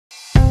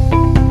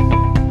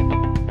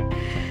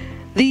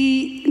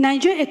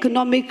Nigeria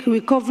Economic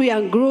Recovery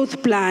and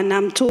Growth Plan,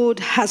 I'm told,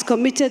 has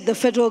committed the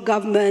federal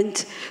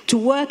government to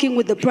working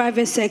with the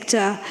private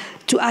sector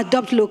to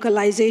adopt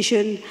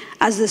localization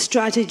as the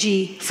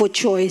strategy for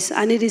choice.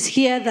 And it is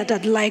here that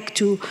I'd like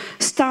to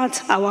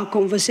start our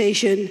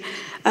conversation.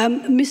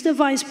 Mr.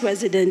 Vice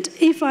President,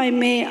 if I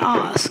may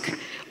ask,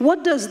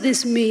 what does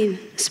this mean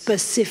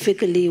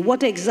specifically?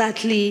 What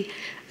exactly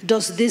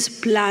does this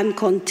plan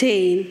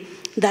contain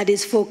that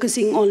is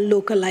focusing on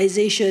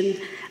localization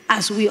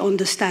as we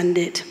understand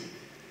it?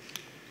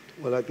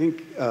 Well, I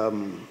think, as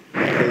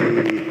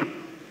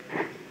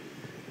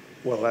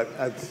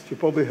you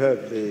probably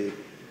heard, the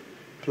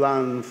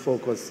plan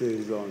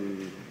focuses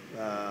on,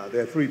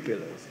 there are three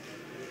pillars.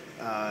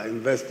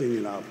 Investing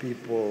in our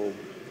people,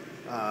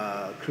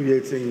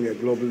 creating a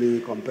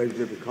globally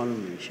competitive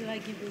economy. Should I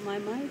give you my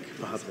mic?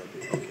 Perhaps that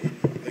will. Okay,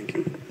 thank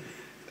you.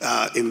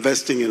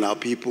 Investing in our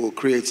people,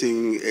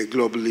 creating a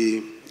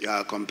globally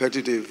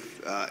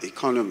competitive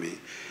economy,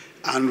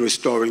 and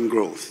restoring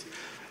growth.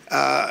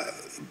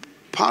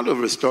 Part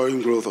of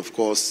restoring growth, of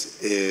course,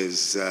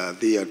 is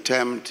the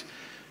attempt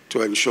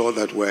to ensure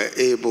that we're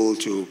able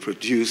to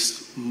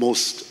produce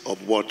most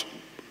of what,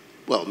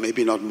 well,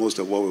 maybe not most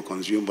of what we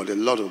consume, but a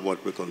lot of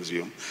what we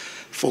consume,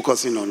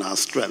 focusing on our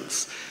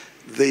strengths.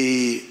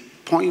 The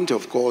point,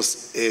 of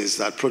course, is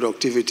that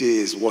productivity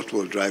is what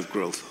will drive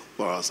growth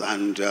for us.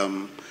 And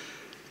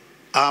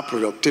our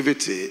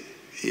productivity,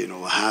 you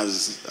know,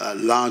 has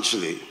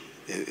largely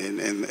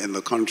in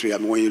the country. I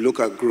mean, when you look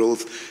at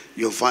growth,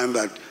 you'll find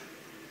that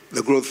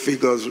the growth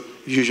figures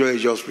usually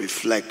just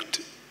reflect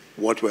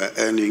what we're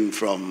earning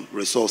from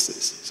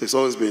resources. So it's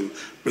always been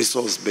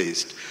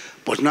resource-based.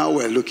 But now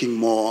we're looking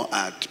more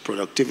at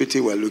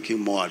productivity, we're looking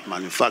more at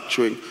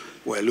manufacturing,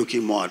 we're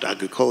looking more at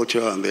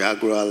agriculture and the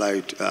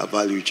agro-allied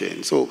value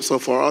chain. So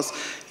for us,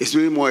 it's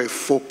really more a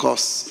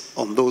focus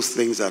on those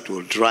things that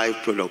will drive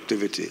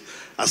productivity,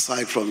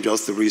 aside from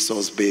just the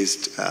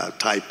resource-based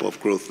type of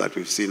growth that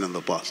we've seen in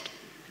the past.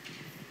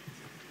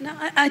 Now,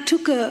 I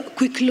took a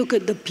quick look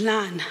at the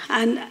plan,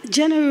 and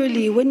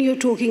generally, when you're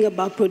talking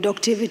about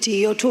productivity,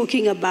 you're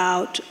talking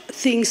about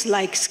things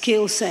like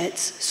skill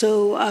sets,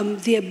 so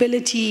the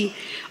ability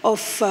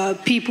of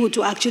people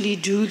to actually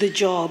do the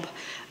job.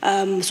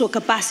 So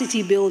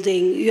capacity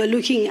building, you're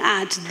looking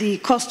at the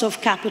cost of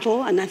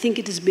capital, and I think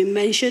it has been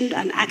mentioned,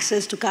 and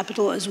access to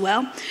capital as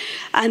well.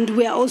 And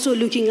we're also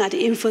looking at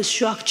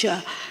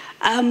infrastructure.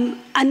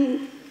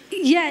 And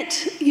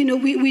yet, you know,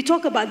 we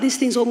talk about these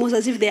things almost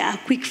as if they are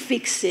quick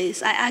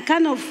fixes. I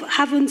kind of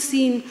haven't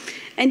seen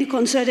any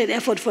concerted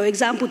effort, for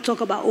example, to talk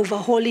about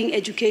overhauling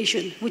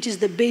education, which is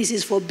the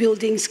basis for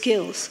building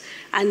skills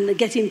and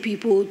getting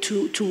people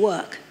to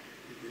work.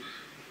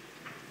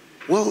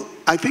 Well,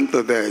 I think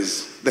that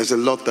there's a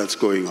lot that's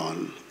going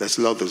on. There's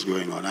a lot that's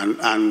going on.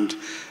 And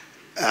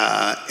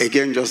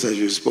again, just as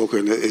you've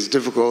spoken, it's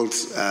difficult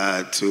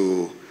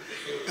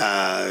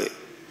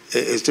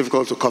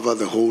to cover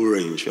the whole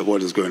range of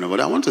what is going on. But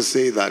I want to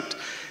say that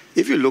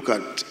if you look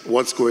at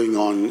what's going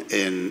on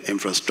in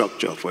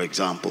infrastructure, for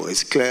example,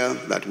 it's clear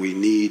that we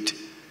need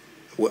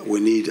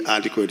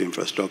adequate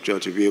infrastructure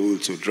to be able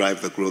to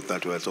drive the growth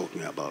that we're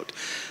talking about.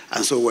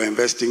 And so we're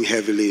investing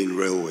heavily in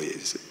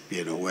railways.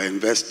 You know, we're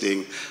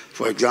investing,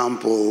 for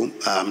example,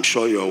 I'm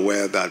sure you're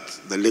aware that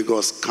the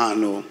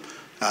Lagos-Kano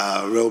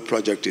rail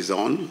project is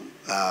on.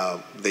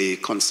 The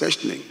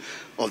concessioning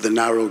of the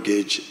narrow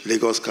gauge,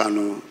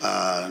 Lagos-Kano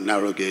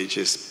narrow gauge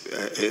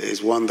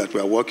is one that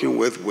we're working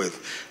with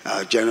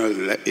General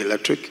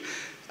Electric.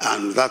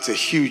 And that's a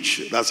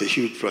huge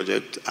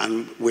project,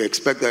 and we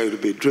expect that it will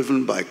be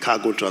driven by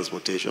cargo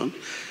transportation.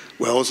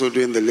 We're also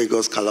doing the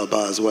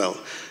Lagos-Calabar as well.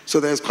 So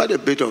there's quite a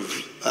bit of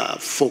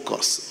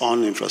focus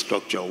on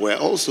infrastructure. We're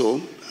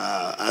also,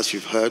 as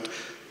you've heard,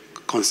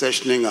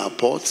 concessioning our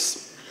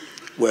ports.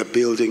 We're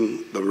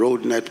building the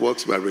road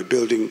networks. We're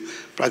rebuilding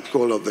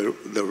practically all of the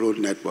road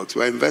networks.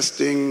 We're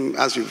investing,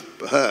 as you've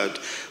heard,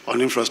 on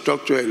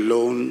infrastructure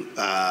alone.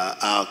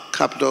 Our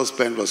capital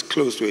spend was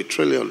close to 1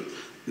 trillion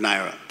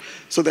naira.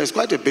 So there's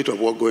quite a bit of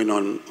work going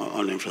on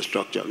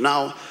infrastructure.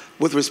 Now,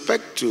 with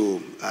respect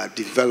to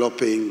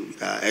developing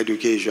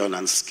education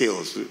and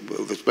skills,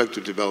 with respect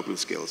to developing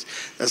skills,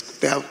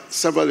 there are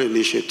several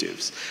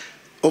initiatives.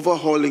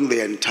 Overhauling the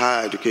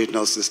entire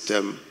educational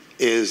system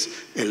is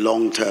a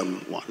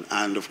long-term one.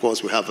 And of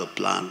course, we have a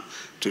plan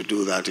to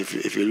do that.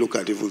 If you look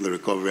at even the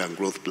recovery and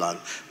growth plan,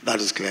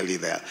 that is clearly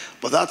there.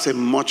 But that's a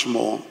much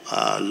more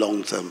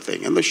long-term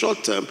thing. In the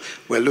short term,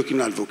 we're looking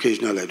at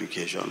vocational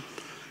education.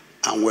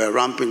 And we're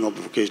ramping up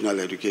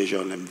vocational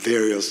education in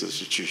various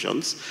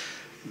institutions.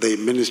 The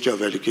Ministry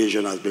of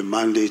Education has been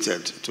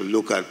mandated to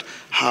look at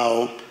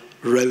how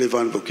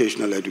relevant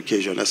vocational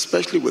education,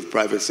 especially with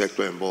private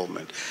sector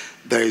involvement.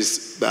 There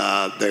is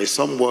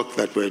some work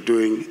that we're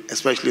doing,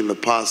 especially in the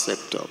power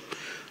sector,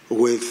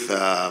 with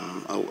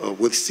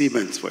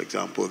Siemens, for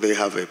example. They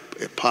have a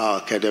power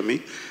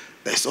academy.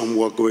 There's some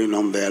work going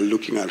on there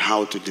looking at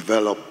how to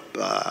develop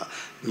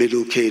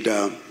middle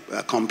cadre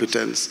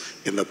competence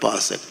in the power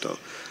sector.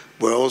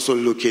 We're also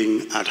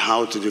looking at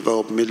how to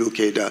develop middle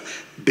cadre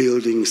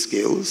building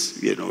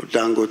skills. You know,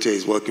 Dangote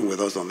is working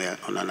with us on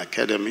an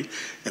academy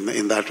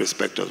in that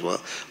respect as well.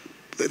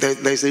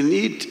 There's a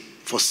need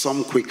for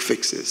some quick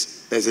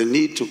fixes. There's a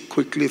need to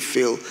quickly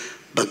fill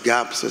the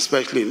gaps,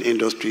 especially in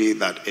industry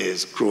that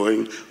is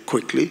growing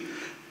quickly.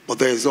 But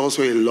there's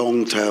also a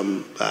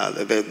long-term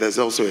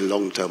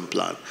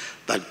plan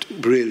that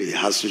really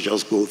has to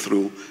just go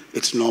through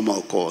its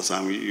normal course,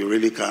 and you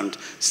really can't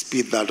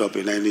speed that up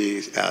in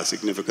any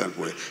significant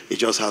way. It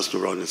just has to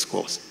run its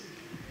course.